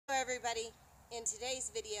everybody. In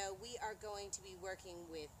today's video we are going to be working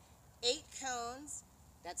with 8 cones,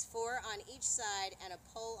 that's 4 on each side and a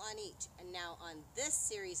pole on each. And now on this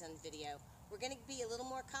series on video we're going to be a little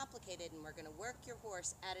more complicated, and we're going to work your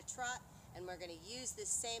horse at a trot, and we're going to use this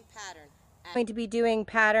same pattern. I'm going to be doing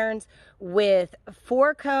patterns with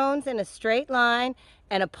 4 cones in a straight line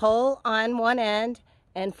and a pole on one end,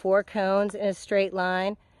 and 4 cones in a straight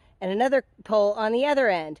line and another pole on the other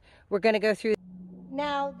end. We're going to go through.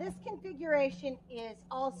 Now, this configuration is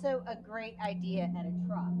also a great idea at a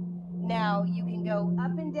trot. Now, you can go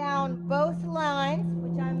up and down both lines,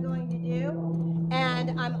 which I'm going to do,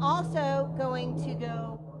 and I'm also going to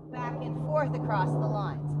go back and forth across the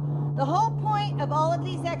lines. The whole point of all of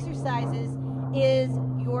these exercises is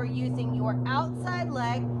you're using your outside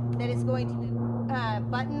leg, that is going to be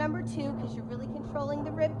button number 2, because you're really controlling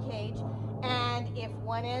the rib cage, and if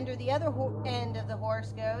one end or the other end of the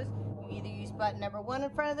horse goes, you either use button number 1 in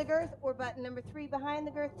front of the girth or button number 3 behind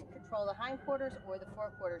the girth to control the hindquarters or the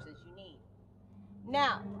forequarters as you need.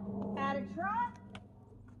 Now, at a trot,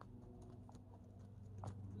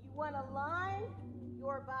 you want to line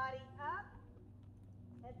your body up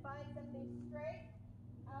and find something straight,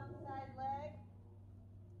 outside leg,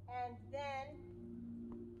 and then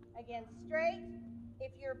again straight.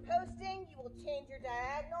 If you're posting, you will change your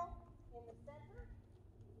diagonal in the center.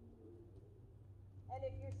 And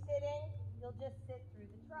if you're sitting, you'll just sit through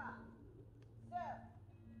the trot. So,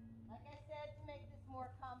 like I said, to make this more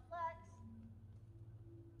complex,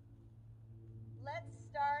 let's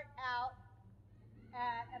start out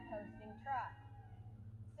at a posting trot.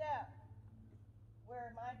 So,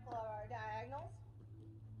 we're mindful of our diagonals.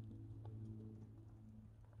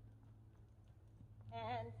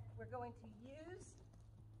 And we're going to use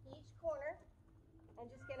each corner and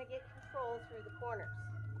just going to get control through the corners.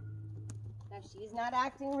 Now, she's not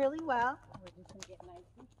acting really well. We're just going to get nice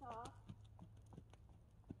and soft.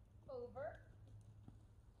 Over.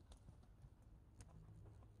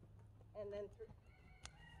 And then through.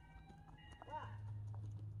 Wow.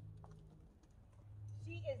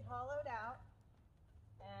 She is hollowed out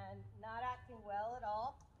and not acting well at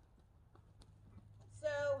all. So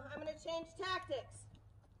I'm going to change tactics.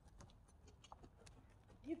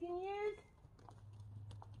 You can use,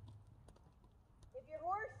 if your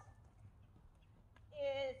horse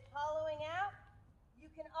is hollowing out, you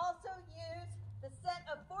can also use the set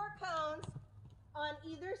of 4 cones on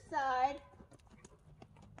either side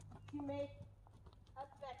to make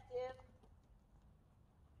effective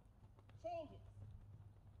changes.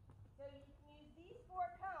 So you can use these 4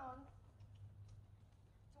 cones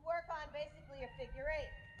to work on basically a figure 8,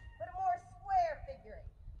 but a more square figure 8,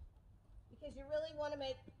 because you really want to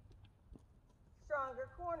make stronger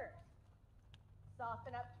corners.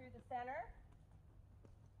 Soften up through the center.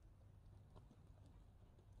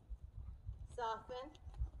 Soften.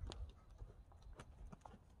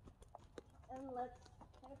 And let's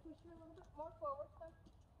kind of push her a little bit more forward.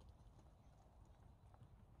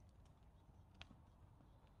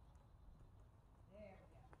 There we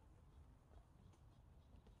go.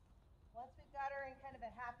 Once we've got her in kind of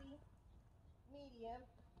a happy medium,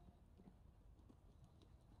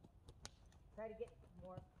 try to get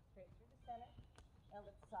more straight through the center. Now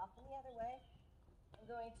let's soften the other way. I'm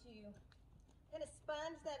going to kind of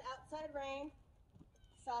sponge that outside rein,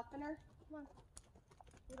 soften her. Come on,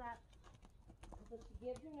 do that. So she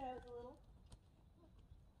gives her nose a little.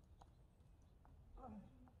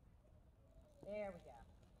 There we go.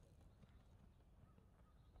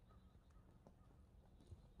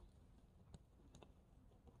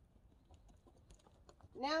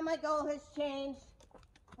 Now my goal has changed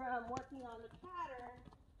from working on the pattern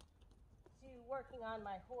to working on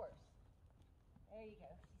my horse. There you go.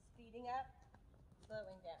 She's speeding up,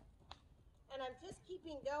 slowing down. And I'm just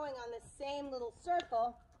keeping going on the same little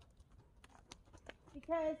circle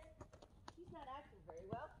because she's not acting very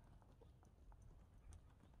well.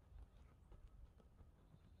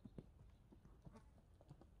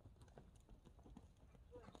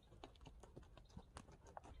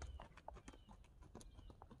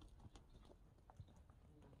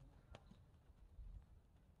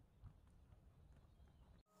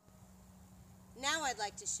 Now I'd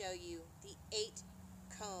like to show you the 8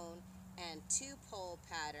 cone and 2 pole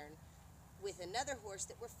pattern with another horse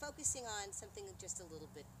that we're focusing on something just a little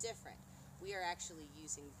bit different. We are actually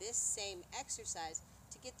using this same exercise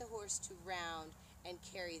to get the horse to round and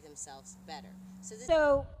carry themselves better.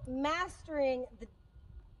 So mastering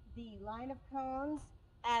the line of cones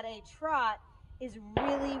at a trot is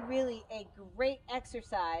really a great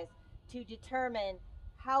exercise to determine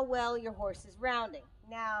how well your horse is rounding.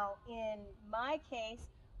 Now, in my case,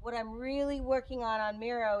 What I'm really working on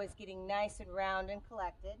Miro is getting nice and round and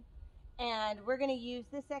collected. And we're going to use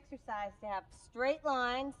this exercise to have straight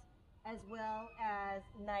lines as well as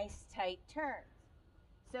nice tight turns.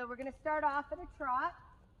 So we're going to start off at a trot,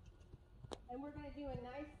 and we're going to do a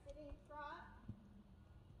nice sitting trot.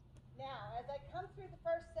 Now, as I come through the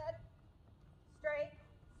first set, straight,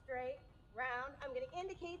 straight, round, I'm going to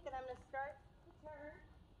indicate that I'm going to start the turn,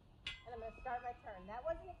 and I'm going to start my turn. That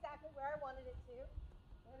wasn't exactly where I wanted it to.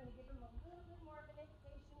 I'm going to give them a little bit more of an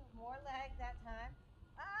indication with more leg that time.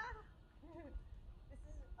 Ah! This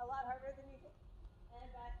is a lot harder than you think. And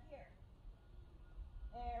back here.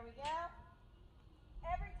 There we go.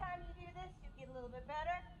 Every time you do this, you get a little bit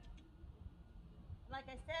better. Like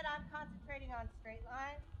I said, I'm concentrating on straight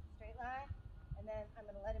line, and then I'm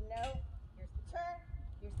going to let him know, here's the turn,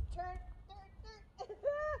 turn.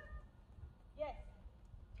 Yes,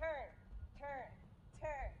 turn,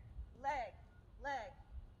 leg.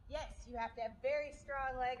 Yes, you have to have very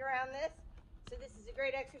strong leg around this. So this is a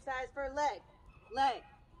great exercise for leg,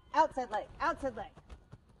 outside leg.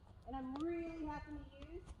 And I'm really happy to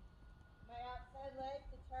use my outside leg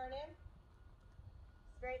to turn him.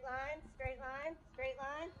 Straight line,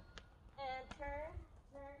 and turn.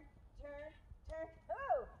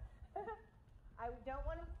 Oh! I don't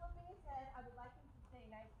want him flipping his head. I would like him to stay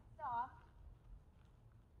nice and soft.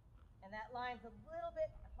 And that line's a little bit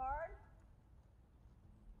hard.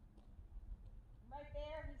 Right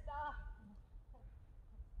there, he saw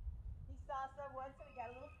someone, so he got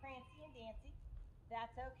a little prancy and dancy.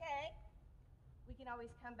 That's okay. We can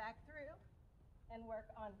always come back through and work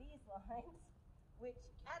on these lines, which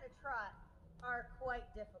at a trot are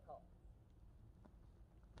quite difficult.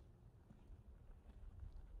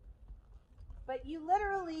 But you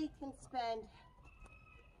literally can spend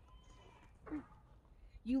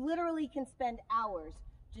hours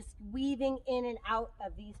just weaving in and out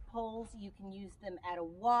of these poles. You can use them at a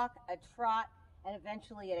walk, a trot, and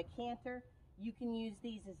eventually at a canter. You can use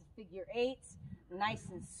these as figure eights, nice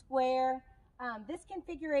and square. This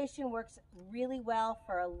configuration works really well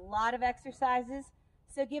for a lot of exercises,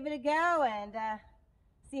 so give it a go and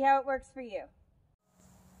see how it works for you.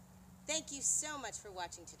 Thank you so much for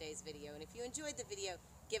watching today's video, and if you enjoyed the video,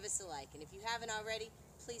 give us a like, and if you haven't already,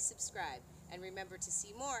 please subscribe. And remember, to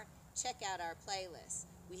see more, check out our playlist.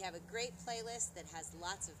 We have a great playlist that has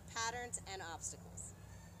lots of patterns and obstacles.